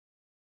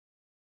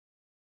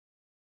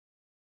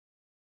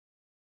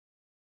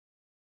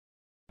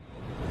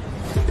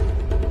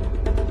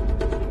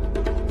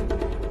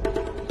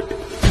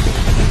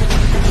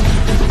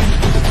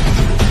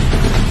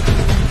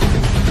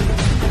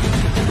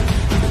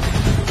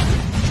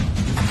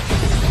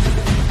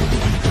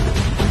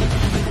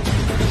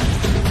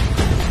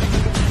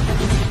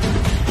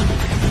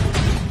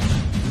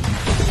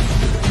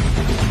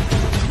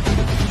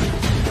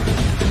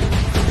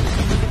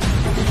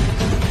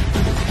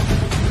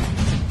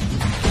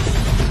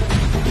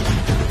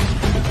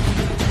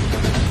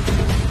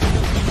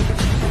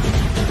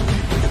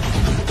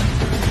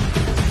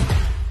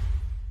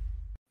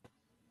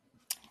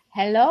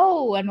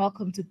Hello and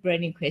welcome to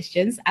Burning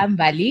Questions. I'm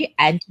Bali,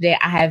 and today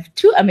I have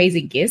two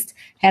amazing guests,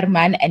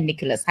 Herman and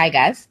Nicholas. Hi,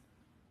 guys.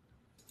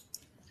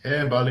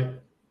 Hey, Bali.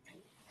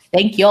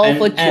 Thank you all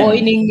for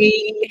joining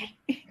me.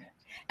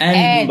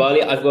 And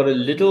Bali, I've got a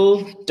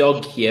little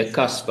dog here,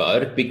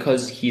 Kaspar,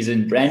 because he's a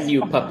brand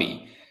new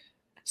puppy.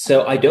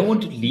 So I don't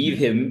want to leave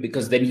him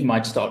because then he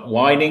might start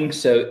whining.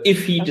 So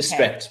if he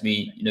distracts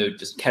me,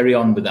 just carry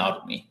on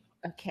without me.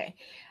 Okay.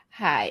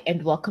 Hi,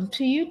 and welcome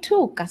to you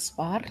too,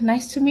 Kaspar.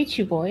 Nice to meet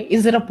you, boy.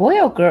 Is it a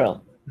boy or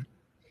girl?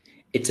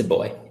 It's a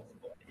boy.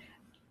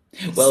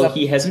 Well,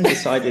 he hasn't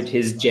decided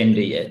his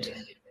gender yet.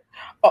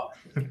 Oh,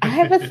 I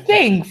have a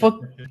thing for...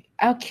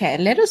 Okay,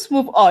 let us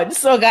move on.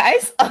 So,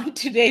 guys, on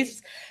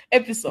today's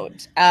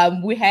episode,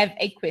 we have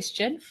a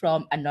question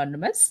from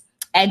Anonymous,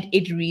 and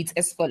it reads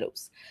as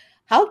follows.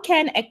 How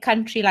can a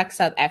country like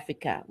South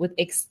Africa, with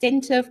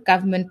extensive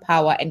government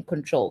power and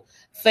control,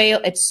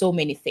 fail at so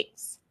many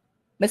things?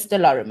 Mr.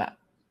 Lorimer.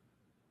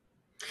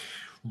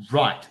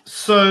 Right.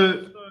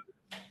 So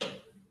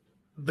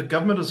the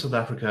government of South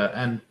Africa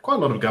and quite a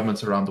lot of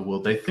governments around the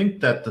world, they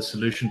think that the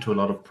solution to a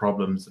lot of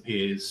problems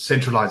is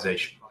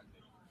centralization.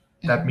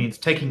 That means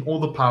taking all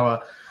the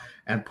power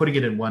and putting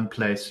it in one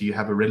place so you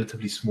have a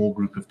relatively small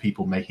group of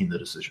people making the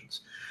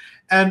decisions.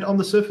 And on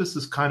the surface,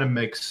 this kind of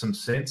makes some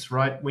sense,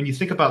 right? When you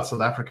think about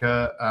South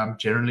Africa,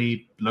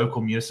 generally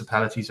local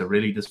municipalities are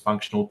really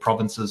dysfunctional.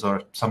 Provinces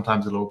are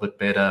sometimes a little bit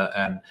better,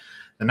 and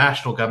the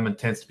national government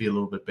tends to be a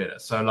little bit better.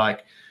 So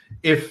like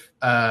if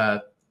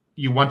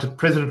you wanted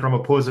President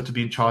Ramaphosa to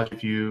be in charge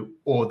of you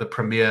or the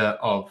premier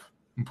of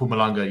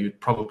Mpumalanga, you'd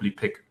probably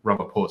pick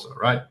Ramaphosa,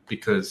 right?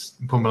 Because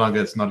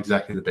Mpumalanga is not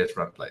exactly the best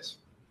run place.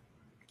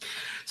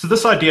 So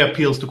this idea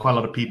appeals to quite a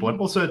lot of people. And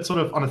also it sort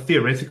of on a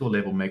theoretical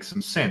level makes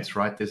some sense,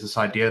 right? There's this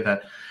idea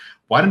that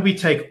why don't we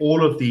take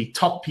all of the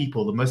top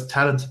people, the most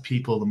talented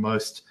people, the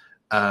most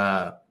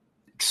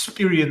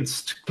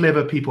experienced,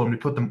 clever people, and we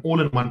put them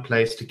all in one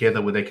place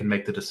together where they can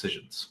make the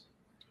decisions,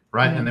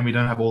 right? And then we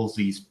don't have all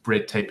these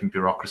red tape and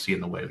bureaucracy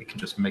in the way. We can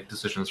just make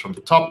decisions from the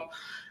top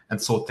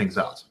and sort things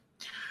out.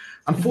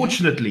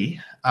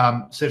 Unfortunately,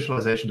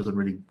 centralization doesn't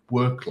really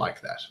work like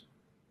that.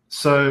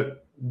 So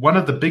one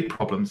of the big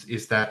problems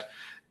is that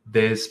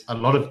there's a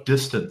lot of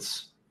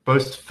distance,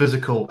 both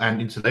physical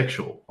and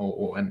intellectual,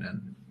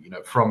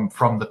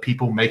 from the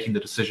people making the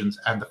decisions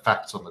and the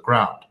facts on the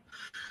ground.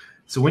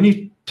 So when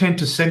you tend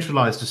to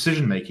centralize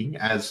decision-making,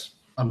 as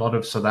a lot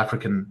of South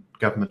African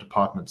government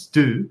departments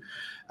do,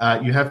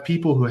 you have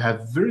people who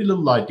have very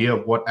little idea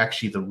of what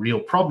actually the real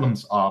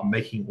problems are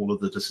making all of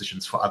the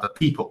decisions for other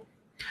people.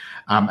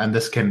 And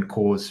this can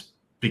cause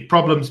big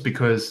problems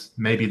because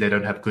maybe they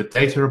don't have good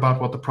data about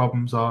what the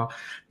problems are.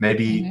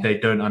 Maybe they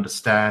don't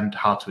understand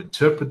how to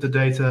interpret the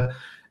data.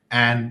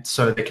 And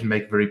so they can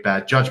make very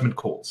bad judgment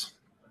calls.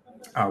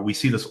 We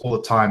see this all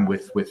the time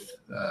with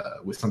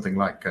something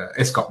like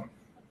Eskom.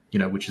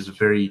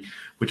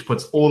 Which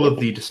puts all of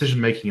the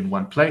decision-making in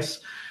one place.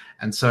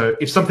 And so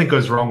if something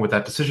goes wrong with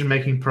that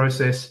decision-making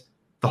process,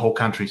 the whole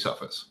country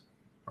suffers,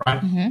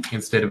 right?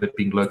 Instead of it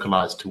being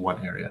localized to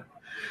one area.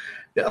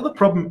 The other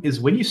problem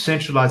is when you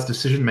centralize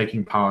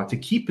decision-making power, to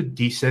keep it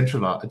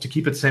decentralized, to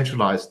keep it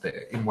centralized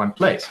there in one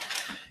place,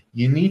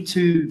 you need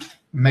to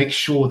make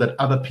sure that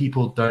other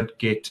people don't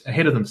get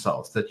ahead of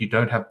themselves, that you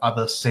don't have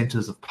other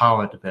centers of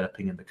power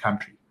developing in the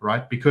country,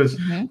 right? Because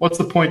what's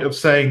the point of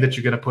saying that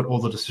you're going to put all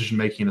the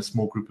decision-making in a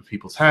small group of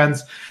people's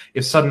hands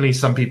if suddenly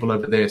some people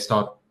over there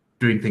start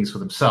doing things for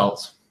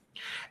themselves?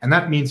 And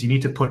that means you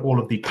need to put all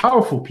of the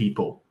powerful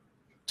people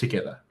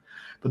together.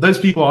 But those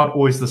people aren't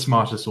always the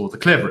smartest or the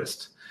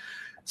cleverest.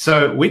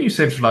 So when you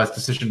centralize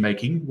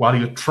decision-making, while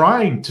you're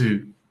trying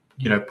to,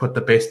 put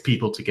the best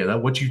people together,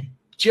 what you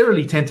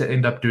generally tend to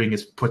end up doing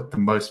is put the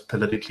most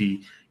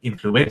politically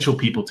influential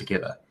people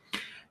together.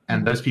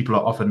 And those people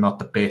are often not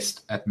the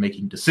best at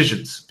making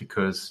decisions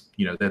because,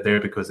 they're there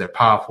because they're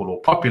powerful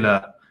or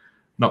popular,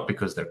 not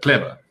because they're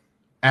clever.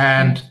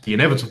 And the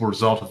inevitable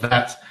result of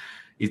that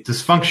is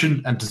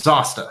dysfunction and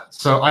disaster.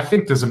 So I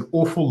think there's an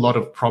awful lot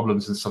of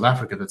problems in South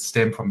Africa that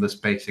stem from this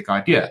basic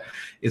idea,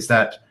 is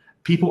that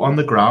people on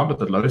the ground at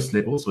the lowest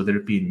levels, whether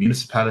it be in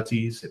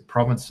municipalities, in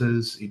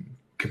provinces, in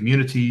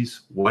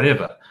communities,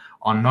 whatever,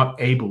 are not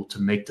able to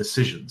make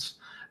decisions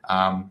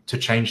to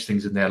change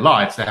things in their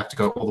lives. They have to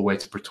go all the way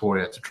to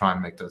Pretoria to try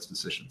and make those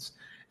decisions.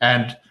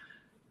 And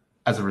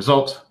as a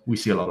result, we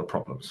see a lot of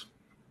problems.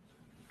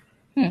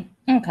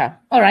 Okay.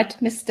 All right,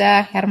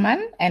 Mr.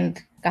 Herman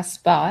and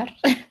Kaspar.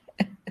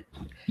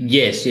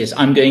 Yes.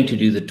 I'm going to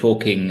do the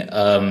talking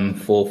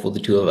for the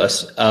two of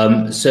us.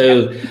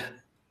 So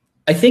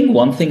I think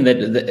one thing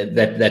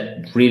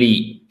that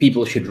really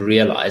people should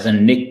realize,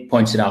 and Nick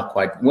points it out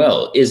quite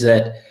well, is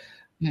that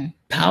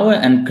power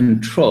and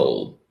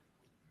control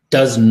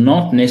does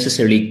not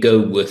necessarily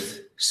go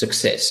with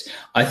success.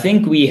 I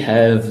think we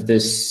have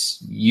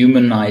this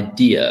human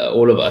idea,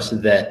 all of us,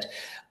 that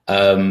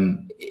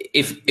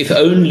if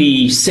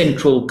only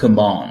central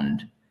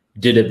command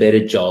did a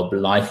better job,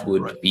 life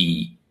would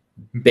be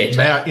better.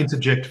 May I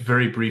interject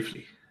very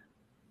briefly?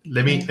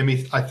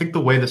 I think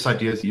the way this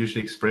idea is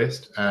usually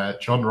expressed,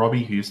 John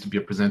Robbie, who used to be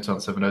a presenter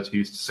on 702,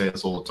 used to say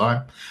this all the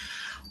time.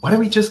 Why don't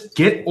we just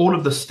get all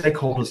of the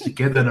stakeholders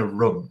together in a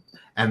room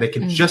and they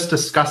can just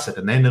discuss it,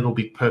 and then it'll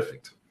be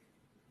perfect.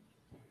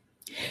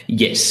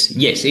 Yes,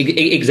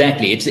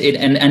 exactly.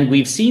 And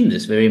we've seen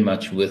this very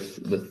much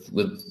with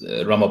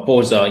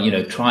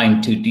Ramaphosa,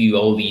 trying to do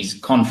all these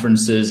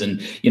conferences and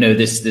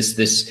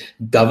this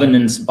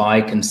governance by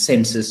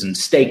consensus and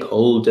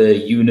stakeholder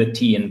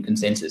unity and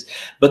consensus.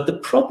 But the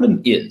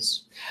problem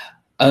is,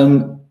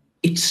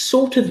 it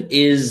sort of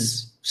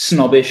is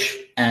snobbish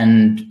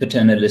and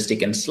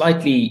paternalistic and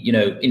slightly,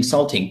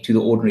 insulting to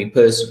the ordinary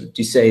person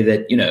to say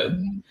that,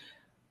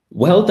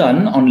 well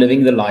done on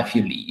living the life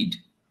you lead.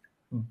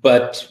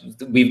 But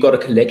we've got a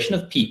collection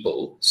of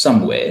people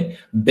somewhere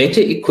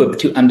better equipped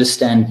to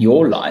understand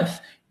your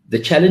life, the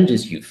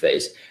challenges you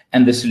face,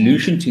 and the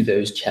solution to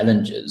those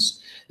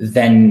challenges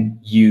than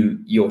you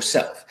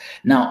yourself.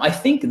 Now, I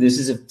think this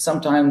is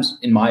sometimes,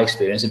 in my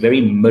experience, a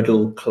very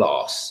middle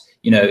class.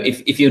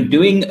 If you're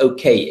doing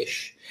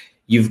okay-ish,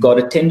 you've got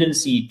a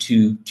tendency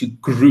to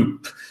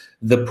group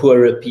the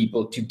poorer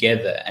people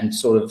together and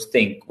sort of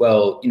think,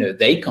 well,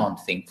 they can't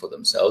think for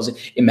themselves.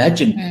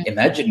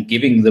 Imagine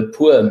giving the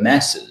poor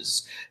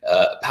masses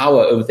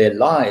power over their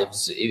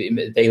lives.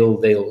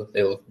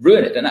 They'll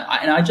ruin it. And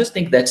I just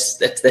think that's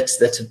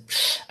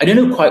I don't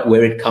know quite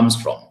where it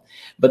comes from,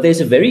 but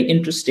there's a very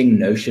interesting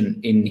notion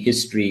in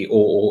history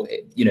or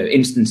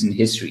instance in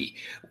history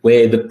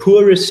where the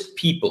poorest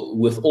people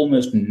with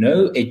almost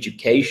no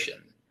education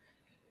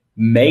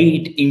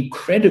made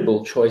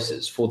incredible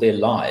choices for their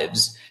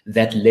lives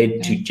that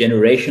led to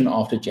generation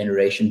after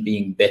generation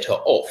being better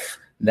off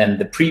than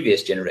the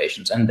previous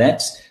generations. And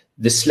that's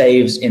the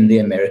slaves in the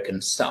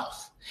American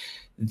South.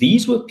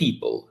 These were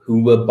people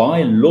who were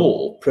by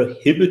law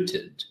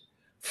prohibited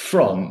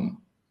from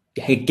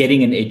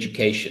getting an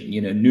education,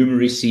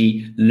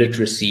 numeracy,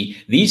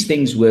 literacy. These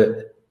things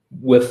were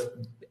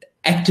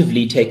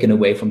actively taken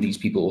away from these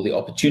people, or the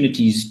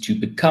opportunities to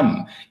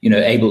become,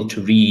 able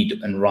to read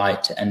and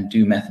write and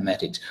do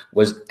mathematics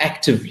was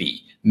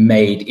actively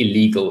made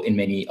illegal in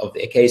many of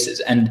their cases.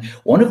 And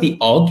one of the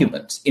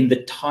arguments in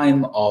the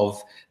time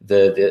of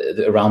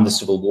the around the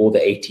Civil War, the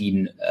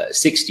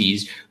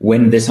 1860s,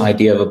 when this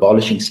idea of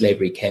abolishing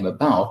slavery came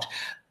about,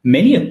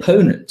 many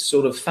opponents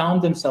sort of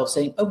found themselves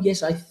saying, oh,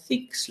 yes, I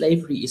think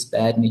slavery is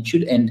bad and it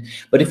should end.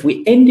 But if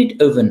we end it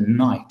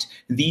overnight,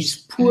 these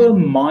poor,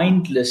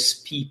 mindless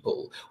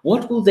people,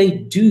 what will they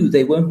do?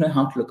 They won't know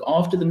how to look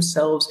after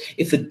themselves.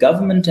 If the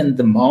government and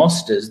the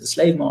masters, the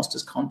slave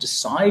masters, can't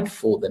decide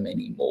for them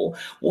anymore,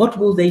 what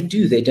will they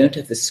do? They don't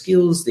have the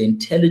skills, the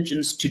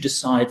intelligence to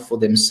decide for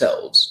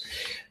themselves.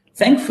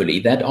 Thankfully,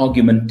 that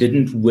argument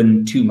didn't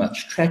win too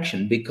much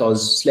traction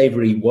because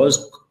slavery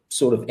was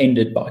sort of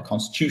ended by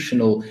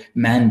constitutional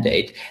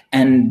mandate.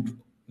 And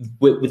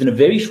within a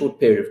very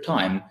short period of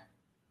time,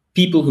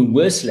 people who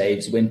were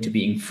slaves went to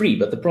being free.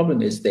 But the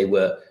problem is they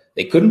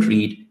couldn't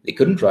read, they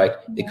couldn't write,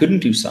 they couldn't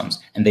do sums,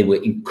 and they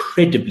were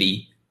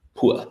incredibly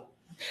poor.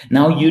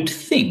 Now you'd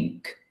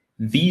think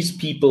these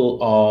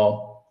people are,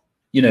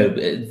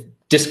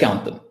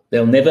 discount them.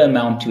 They'll never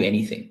amount to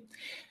anything.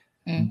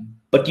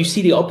 But you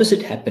see the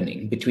opposite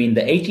happening between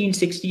the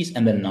 1860s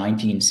and the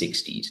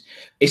 1960s,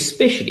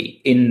 especially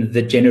in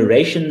the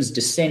generations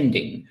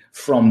descending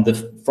from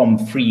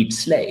freed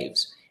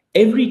slaves.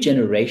 Every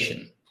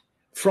generation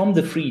from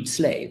the freed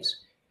slaves,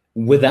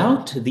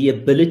 without the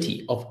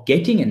ability of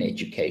getting an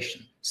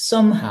education,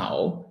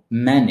 somehow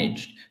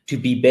managed to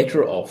be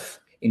better off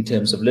in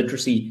terms of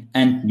literacy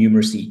and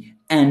numeracy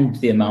and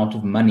the amount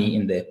of money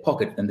in their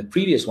pocket than the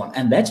previous one.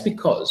 And that's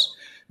because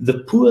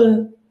the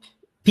poor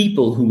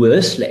people who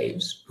were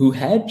slaves, who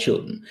had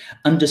children,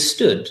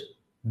 understood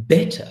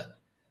better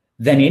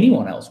than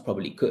anyone else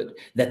probably could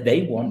that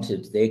they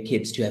wanted their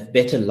kids to have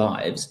better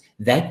lives.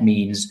 That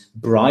means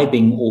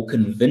bribing or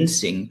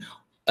convincing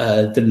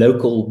the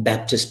local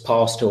Baptist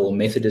pastor or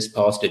Methodist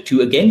pastor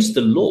to, against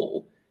the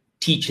law,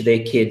 teach their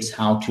kids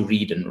how to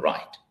read and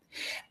write.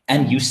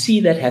 And you see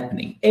that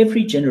happening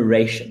every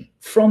generation,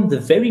 from the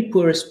very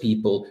poorest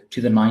people to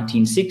the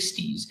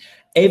 1960s,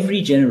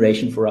 every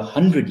generation for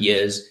 100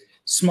 years,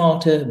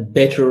 smarter,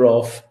 better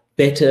off,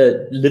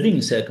 better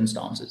living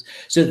circumstances.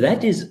 So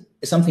that is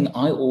something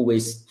I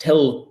always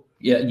tell,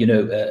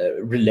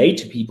 relate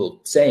to people,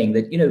 saying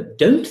that,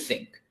 don't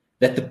think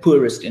that the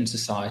poorest in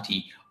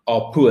society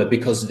are poor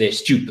because they're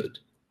stupid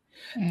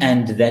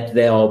and that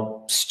they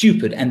are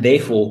stupid and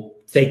therefore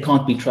they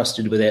can't be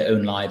trusted with their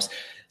own lives.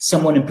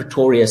 Someone in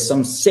Pretoria,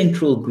 some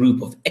central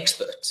group of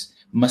experts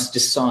must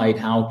decide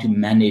how to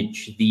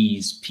manage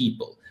these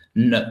people.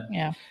 No.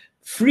 Yeah.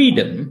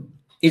 Freedom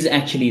is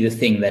actually the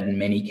thing that in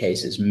many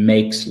cases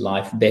makes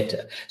life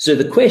better. So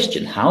the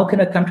question, how can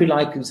a country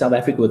like South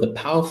Africa with a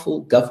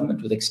powerful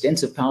government with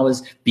extensive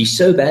powers be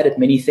so bad at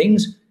many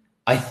things?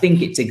 I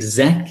think it's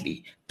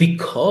exactly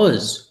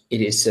because it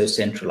is so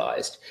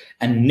centralized.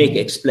 And Nick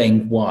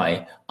explained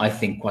why, I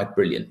think, quite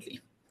brilliantly.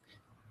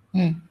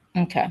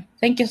 Okay.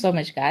 Thank you so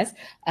much, guys.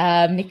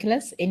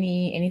 Nicholas,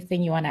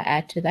 anything you want to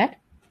add to that?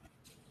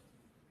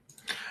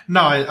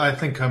 No, I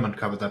think Herman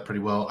covered that pretty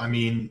well. I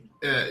mean,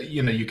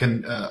 you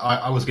can.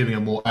 I was giving a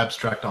more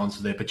abstract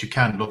answer there, but you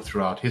can look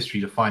throughout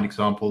history to find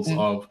examples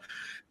of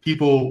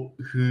people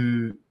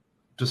who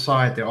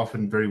decide they're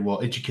often very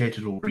well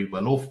educated or very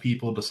well off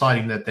people,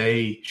 deciding that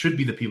they should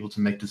be the people to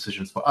make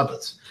decisions for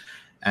others.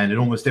 And in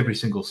almost every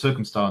single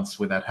circumstance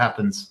where that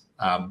happens,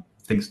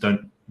 things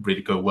don't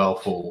really go well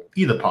for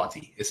either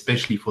party,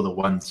 especially for the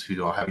ones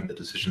who are having the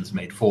decisions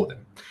made for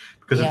them.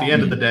 Because at the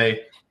end of the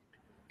day,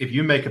 if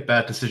you make a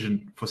bad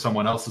decision for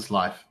someone else's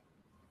life,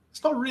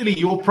 it's not really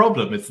your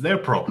problem, it's their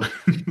problem.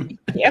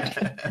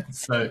 Yep.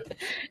 So,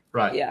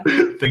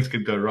 things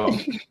could go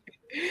wrong.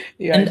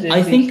 And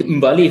I think,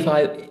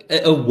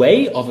 Mbali, a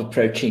way of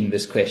approaching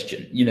this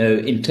question,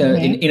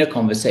 in a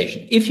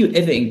conversation, if you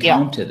ever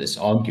encounter this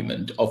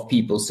argument of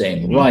people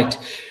saying, right,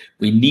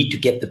 we need to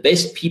get the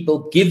best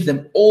people, give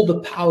them all the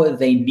power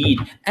they need,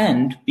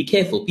 and be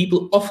careful.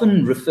 People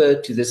often refer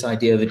to this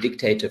idea of a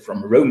dictator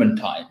from Roman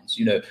times.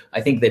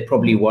 I think they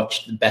probably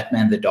watched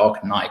Batman: The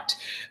Dark Knight,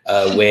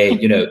 where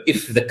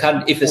if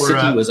the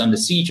city was under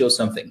siege or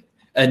something.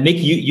 Nick,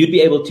 you'd be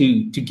able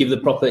to give the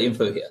proper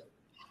info here.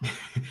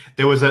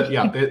 There was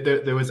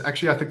there was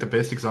actually, I think the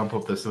best example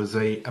of this was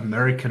a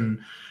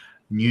American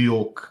New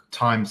York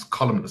Times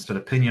columnist and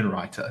opinion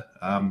writer.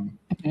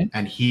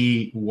 And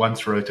he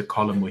once wrote a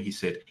column where he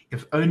said,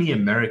 if only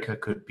America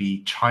could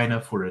be China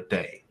for a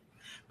day,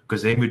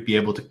 because then we'd be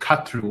able to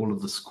cut through all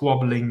of the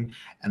squabbling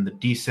and the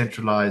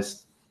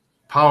decentralized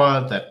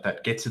power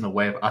that gets in the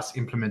way of us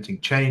implementing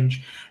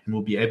change, and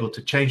we'll be able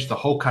to change the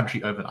whole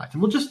country overnight.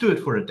 And we'll just do it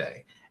for a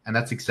day. And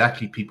that's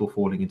exactly people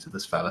falling into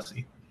this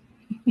fallacy.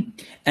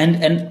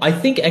 And I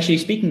think, actually,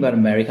 speaking about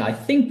America, I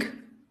think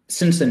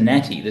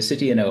Cincinnati, the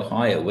city in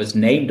Ohio, was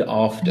named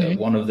after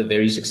one of the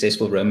very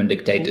successful Roman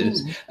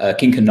dictators,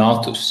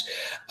 Cincinnatus,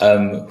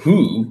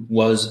 who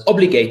was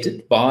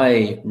obligated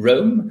by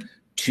Rome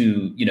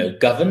to,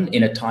 govern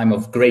in a time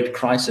of great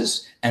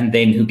crisis, and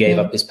then who gave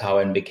up his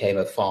power and became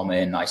a farmer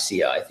in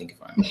Nicaea, I think,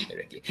 if I remember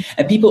correctly.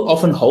 And people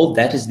often hold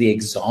that as the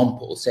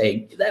example,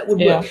 saying that would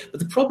work. But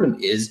the problem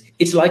is,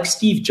 it's like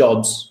Steve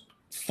Jobs,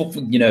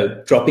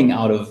 dropping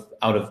out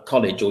of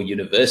college or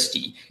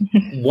university.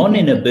 1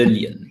 in a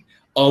billion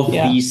of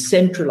these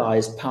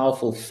centralized,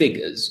 powerful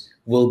figures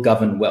will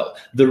govern well.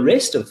 The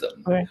rest of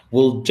them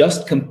will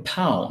just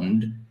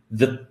compound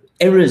the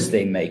errors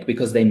they make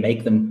because they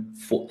make them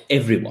for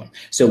everyone.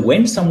 So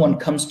when someone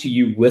comes to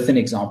you with an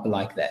example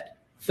like that,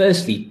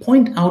 firstly,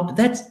 point out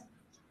that's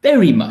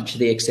very much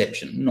the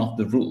exception, not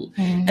the rule.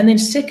 And then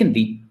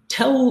secondly,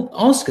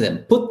 ask them,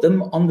 put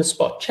them on the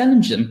spot,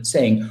 challenge them,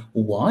 saying,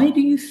 why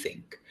do you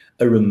think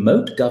a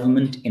remote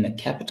government in a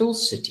capital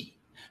city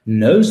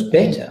knows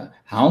better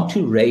how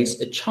to raise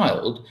a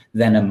child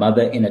than a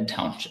mother in a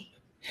township?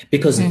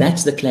 Because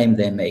that's the claim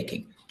they're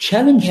making.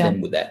 Challenge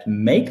them with that,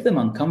 make them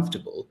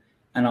uncomfortable,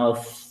 and I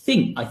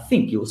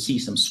think you'll see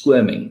some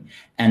squirming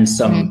and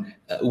some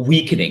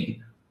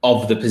weakening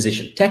of the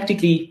position.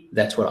 Tactically,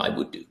 that's what I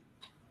would do.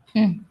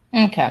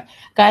 Okay.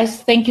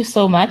 Guys, thank you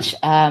so much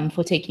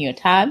for taking your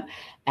time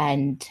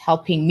and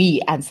helping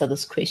me answer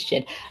this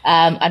question.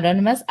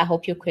 Anonymous, I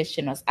hope your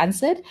question was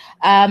answered.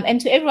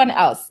 And to everyone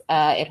else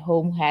at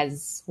home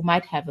who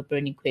might have a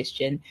burning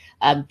question,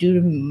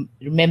 do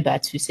remember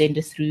to send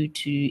it through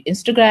to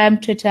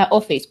Instagram, Twitter,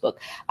 or Facebook.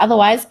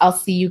 Otherwise, I'll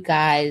see you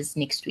guys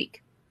next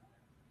week.